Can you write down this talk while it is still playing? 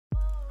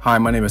Hi,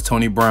 my name is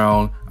Tony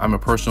Brown. I'm a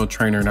personal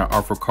trainer and I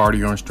offer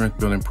cardio and strength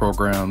building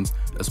programs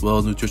as well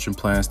as nutrition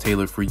plans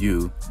tailored for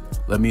you.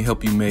 Let me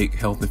help you make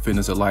health and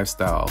fitness a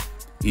lifestyle.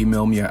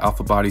 Email me at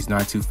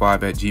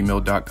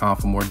alphabodies925@gmail.com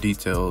for more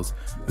details.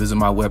 Visit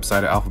my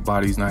website at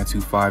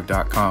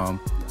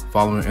alphabodies925.com.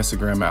 Follow me on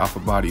Instagram at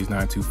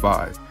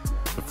alphabodies925.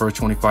 The first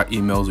 25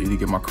 emails will either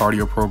get my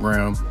cardio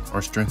program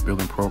or strength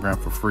building program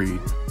for free,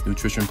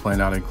 nutrition plan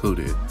not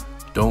included.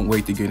 Don't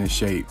wait to get in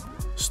shape.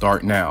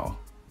 Start now.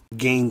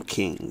 Game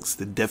Kings,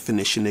 the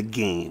definition of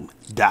game,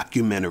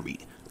 documentary,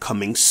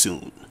 coming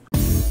soon.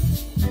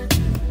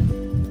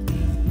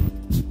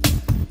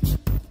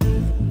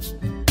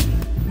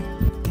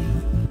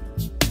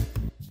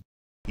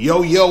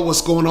 Yo,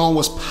 what's going on?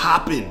 What's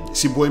poppin'?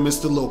 It's your boy,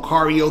 Mr.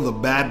 Locario, the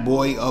bad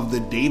boy of the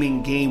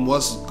dating game.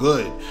 What's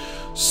good?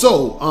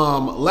 So,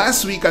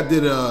 last week I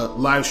did a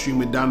live stream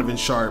with Donovan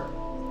Sharp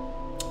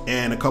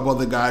and a couple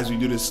other guys. We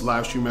do this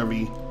live stream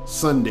every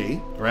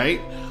Sunday, right?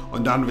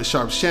 On Donovan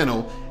Sharp's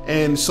channel.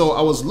 And so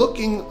I was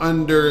looking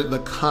under the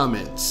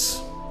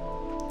comments,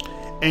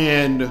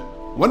 and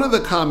one of the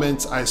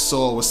comments I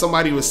saw was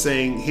somebody was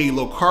saying, hey,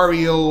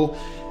 Locario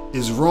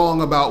is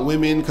wrong about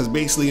women, because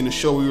basically in the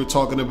show we were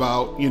talking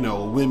about,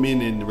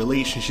 women and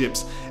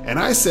relationships. And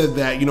I said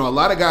that, a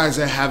lot of guys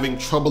are having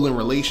trouble in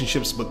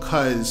relationships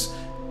because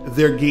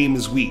their game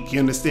is weak. You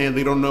understand?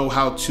 They don't know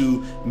how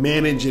to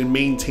manage and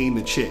maintain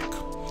the chick.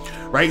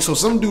 Right? So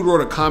some dude wrote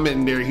a comment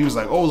in there. He was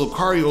like, oh,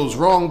 Locario's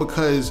wrong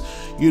because,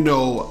 he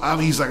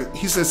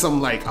said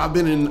something like, I've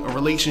been in a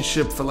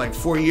relationship for like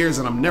 4 years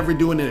and I'm never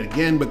doing it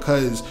again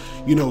because,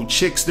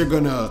 chicks, they're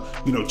gonna,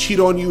 cheat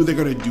on you. They're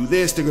gonna do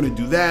this, they're gonna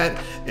do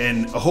that.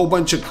 And a whole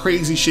bunch of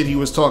crazy shit he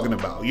was talking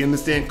about. You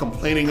understand?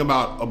 Complaining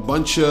about a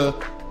bunch of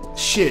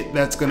shit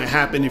that's gonna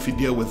happen if you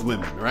deal with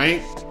women,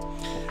 right?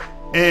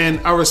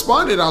 And I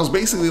responded, I was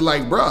basically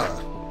like, bruh,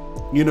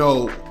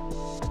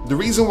 the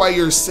reason why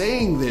you're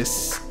saying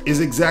this is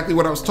exactly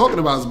what I was talking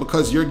about, is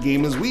because your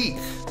game is weak.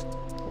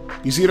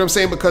 You see what I'm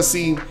saying? Because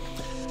see,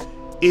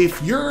 if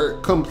you're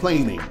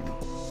complaining,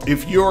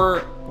 if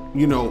you're,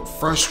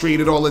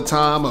 frustrated all the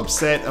time,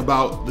 upset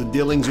about the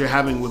dealings you're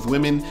having with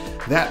women,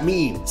 that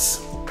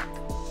means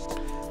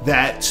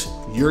that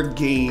your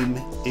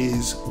game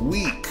is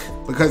weak.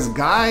 Because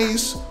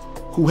guys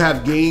who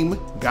have game,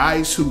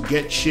 guys who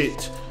get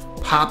shit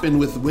popping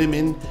with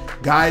women,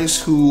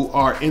 guys who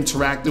are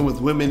interacting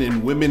with women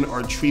and women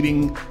are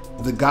treating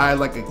the guy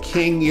like a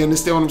king. You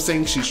understand what I'm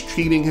saying? She's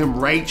treating him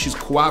right. She's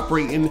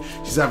cooperating.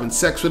 She's having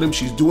sex with him.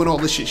 She's doing all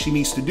the shit she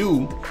needs to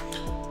do.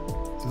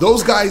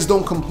 Those guys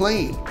don't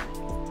complain.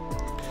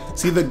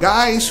 See, the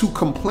guys who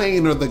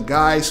complain are the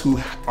guys who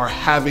are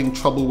having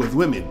trouble with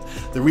women.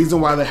 The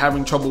reason why they're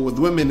having trouble with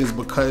women is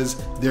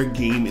because their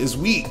game is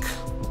weak.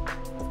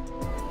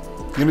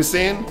 You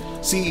understand?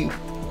 See,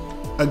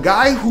 a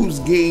guy whose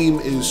game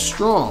is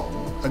strong,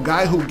 a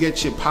guy who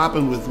gets you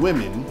popping with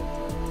women,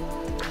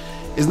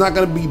 is not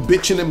going to be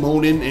bitching and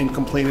moaning and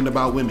complaining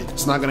about women.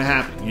 It's not going to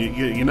happen.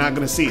 You're not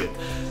going to see it.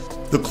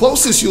 The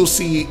closest you'll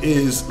see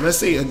is, let's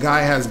say a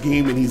guy has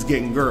game and he's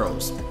getting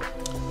girls.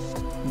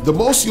 The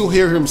most you'll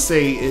hear him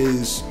say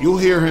is, you'll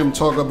hear him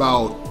talk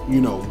about,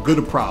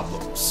 good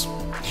problems.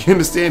 You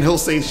understand? He'll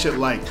say shit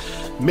like,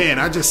 man,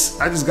 I just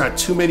got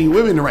too many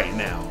women right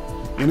now.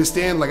 You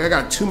understand? Like, I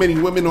got too many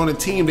women on the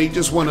team. They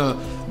just want to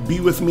be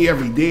with me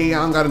every day.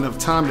 I don't got enough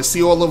time to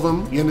see all of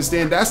them. You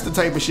understand? That's the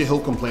type of shit he'll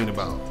complain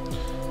about.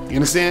 You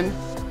understand?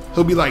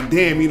 He'll be like,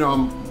 damn,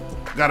 I'm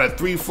got a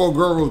 3-4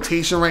 girl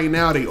rotation right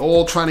now. They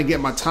all trying to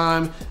get my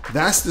time.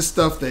 That's the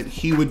stuff that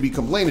he would be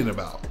complaining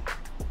about.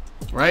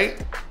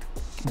 Right?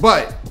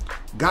 But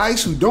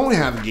guys who don't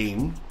have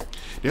game,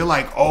 they're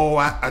like, oh,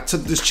 I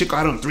took this chick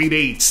out on 3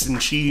 dates and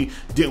she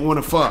didn't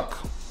want to fuck.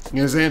 You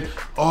know what I'm saying?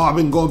 Oh, I've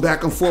been going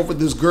back and forth with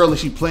this girl and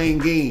she playing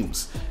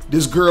games.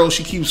 This girl,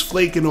 she keeps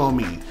flaking on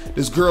me.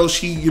 This girl,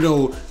 she,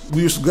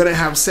 we was gonna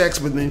have sex,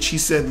 but then she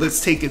said,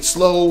 let's take it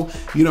slow.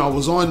 I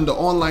was on the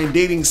online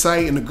dating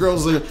site and the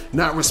girls are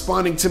not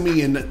responding to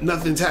me and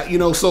nothing's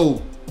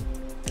so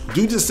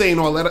dude just saying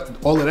all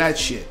of that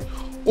shit.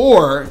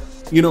 Or,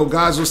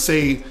 guys will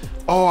say,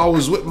 oh, I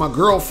was with my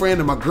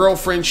girlfriend and my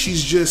girlfriend,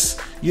 she's just,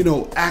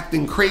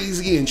 acting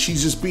crazy and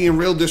she's just being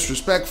real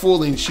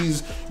disrespectful and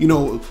she's,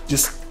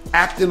 just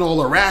acting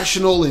all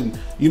irrational and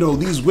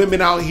these women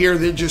out here,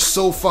 they're just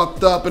so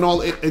fucked up and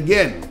all.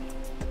 Again,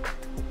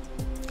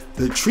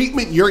 the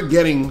treatment you're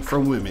getting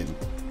from women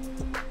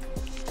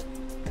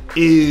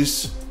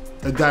is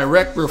a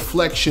direct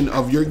reflection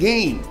of your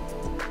game.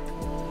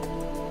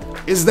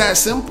 It's that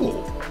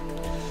simple.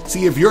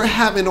 See, if you're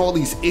having all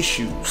these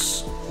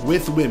issues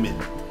with women,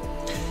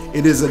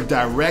 it is a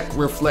direct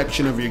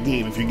reflection of your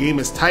game. If your game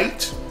is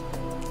tight,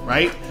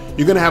 right,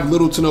 you're gonna have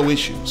little to no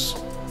issues.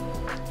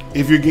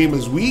 If your game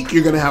is weak,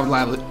 you're gonna have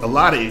a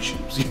lot of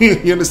issues.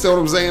 You understand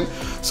what I'm saying?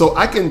 So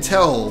I can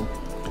tell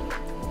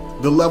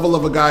the level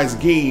of a guy's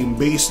game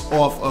based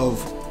off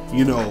of,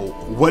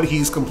 what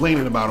he's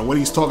complaining about or what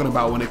he's talking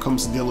about when it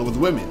comes to dealing with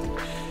women.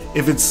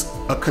 If it's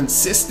a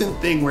consistent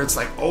thing where it's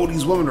like, oh,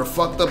 these women are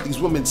fucked up, these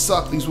women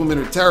suck, these women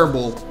are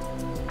terrible,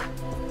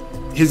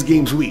 his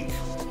game's weak,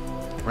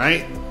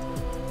 right?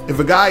 If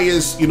a guy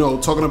is, you know,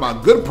 talking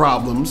about good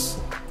problems,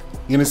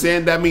 you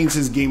understand, that means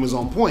his game is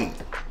on point.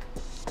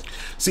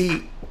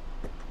 See,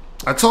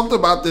 I talked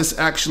about this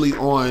actually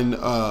on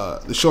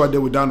the show I did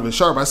with Donovan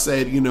Sharp. I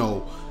said, you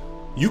know,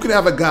 you could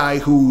have a guy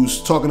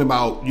who's talking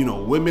about, you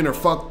know, women are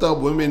fucked up,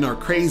 women are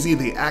crazy,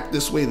 they act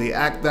this way, they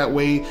act that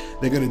way,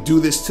 they're gonna do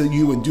this to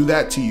you and do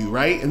that to you,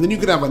 right? And then you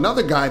could have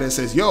another guy that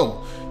says,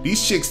 yo,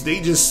 these chicks, they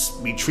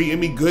just be treating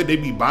me good, they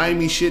be buying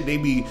me shit, they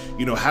be,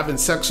 you know, having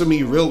sex with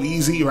me real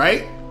easy,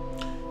 right?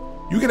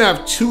 You can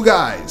have two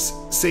guys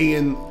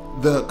saying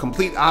the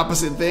complete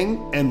opposite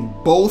thing, and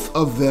both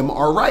of them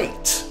are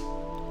right.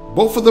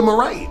 Both of them are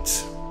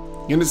right.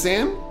 You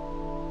understand?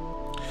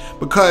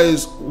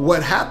 Because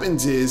what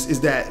happens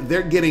is that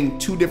they're getting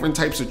two different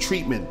types of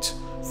treatment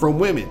from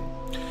women.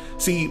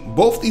 See,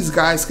 both these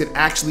guys could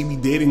actually be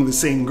dating the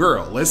same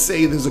girl. Let's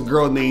say there's a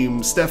girl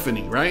named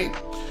Stephanie, right?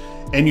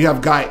 And you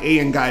have guy A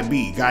and guy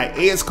B. Guy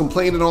A is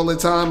complaining all the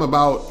time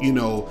about, you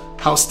know,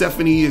 how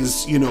Stephanie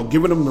is, you know,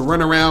 giving him the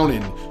runaround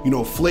and, you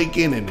know,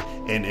 flaking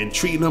and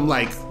treating him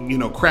like, you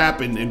know, crap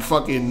and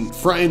fucking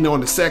fronting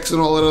on the sex and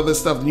all that other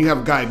stuff. And you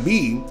have guy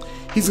B,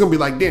 he's gonna be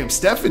like, damn,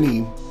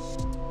 Stephanie,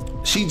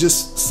 she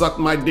just sucked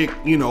my dick,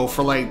 you know,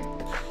 for like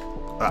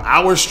an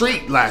hour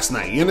straight last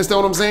night. You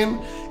understand what I'm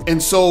saying?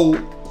 And so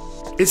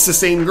it's the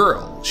same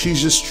girl.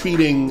 She's just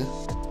treating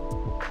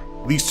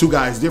these two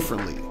guys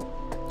differently.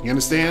 You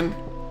understand?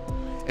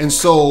 And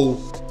so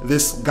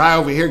this guy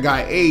over here,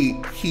 guy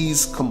A,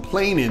 he's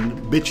complaining,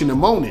 bitching and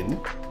moaning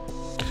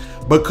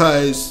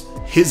because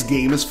his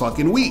game is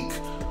fucking weak.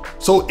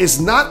 So it's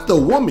not the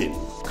woman,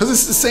 because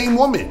it's the same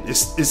woman.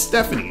 It's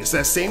Stephanie. It's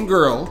that same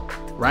girl,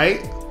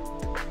 right?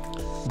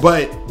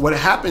 But what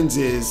happens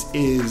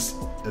is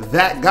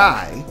that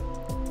guy,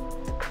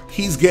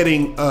 he's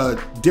getting a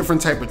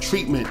different type of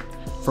treatment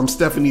from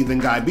Stephanie than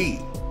guy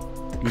B.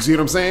 You see what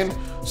I'm saying?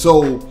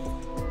 So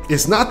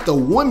it's not the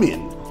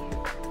woman,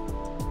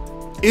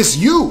 it's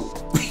you.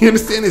 You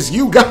understand? It's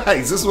you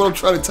guys. This is what I'm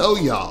trying to tell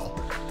y'all.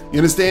 You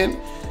understand?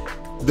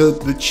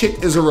 The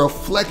chick is a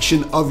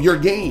reflection of your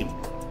game.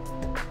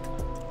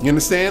 You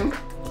understand?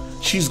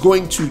 She's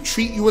going to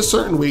treat you a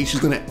certain way. She's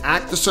going to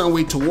act a certain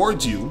way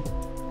towards you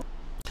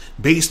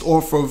based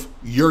off of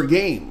your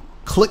game.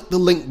 Click the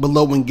link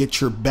below and get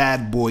your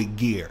bad boy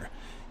gear.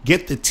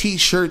 Get the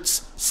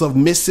t-shirts,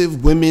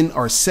 Submissive Women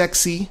Are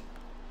Sexy,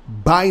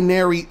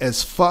 Binary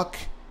as Fuck,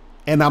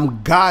 and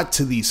I'm God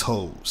to these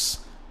hoes.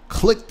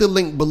 Click the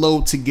link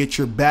below to get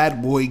your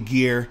bad boy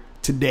gear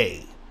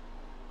today.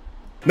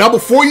 Now,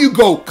 before you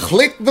go,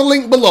 click the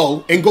link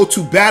below and go to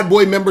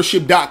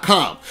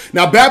badboymembership.com.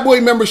 Now,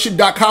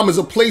 badboymembership.com is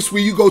a place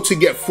where you go to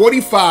get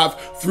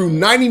 45 through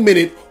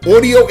 90-minute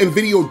audio and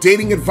video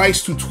dating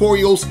advice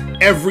tutorials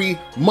every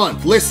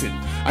month. Listen,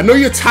 I know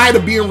you're tired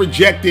of being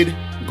rejected.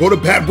 Go to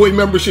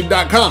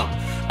badboymembership.com.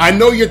 I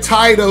know you're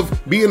tired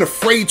of being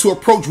afraid to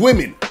approach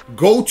women.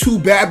 Go to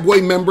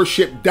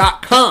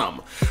badboymembership.com.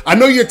 I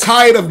know you're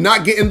tired of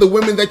not getting the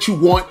women that you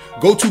want.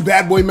 Go to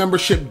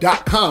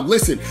badboymembership.com.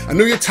 Listen, I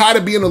know you're tired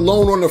of being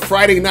alone on a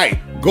Friday night.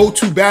 Go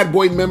to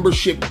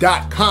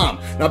badboymembership.com.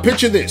 Now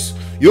picture this.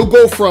 You'll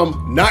go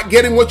from not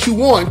getting what you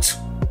want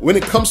when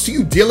it comes to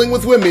you dealing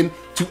with women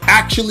to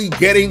actually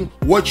getting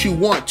what you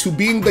want, to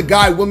being the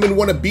guy women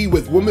want to be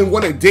with, women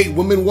want to date,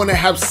 women want to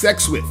have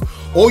sex with.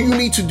 All you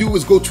need to do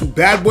is go to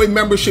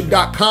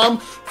badboymembership.com,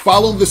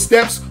 follow the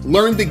steps,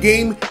 learn the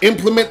game,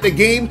 implement the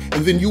game,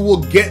 and then you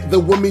will get the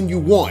woman you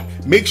want.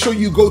 Make sure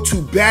you go to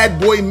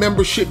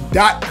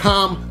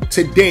badboymembership.com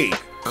today.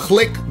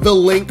 Click the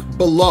link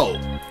below.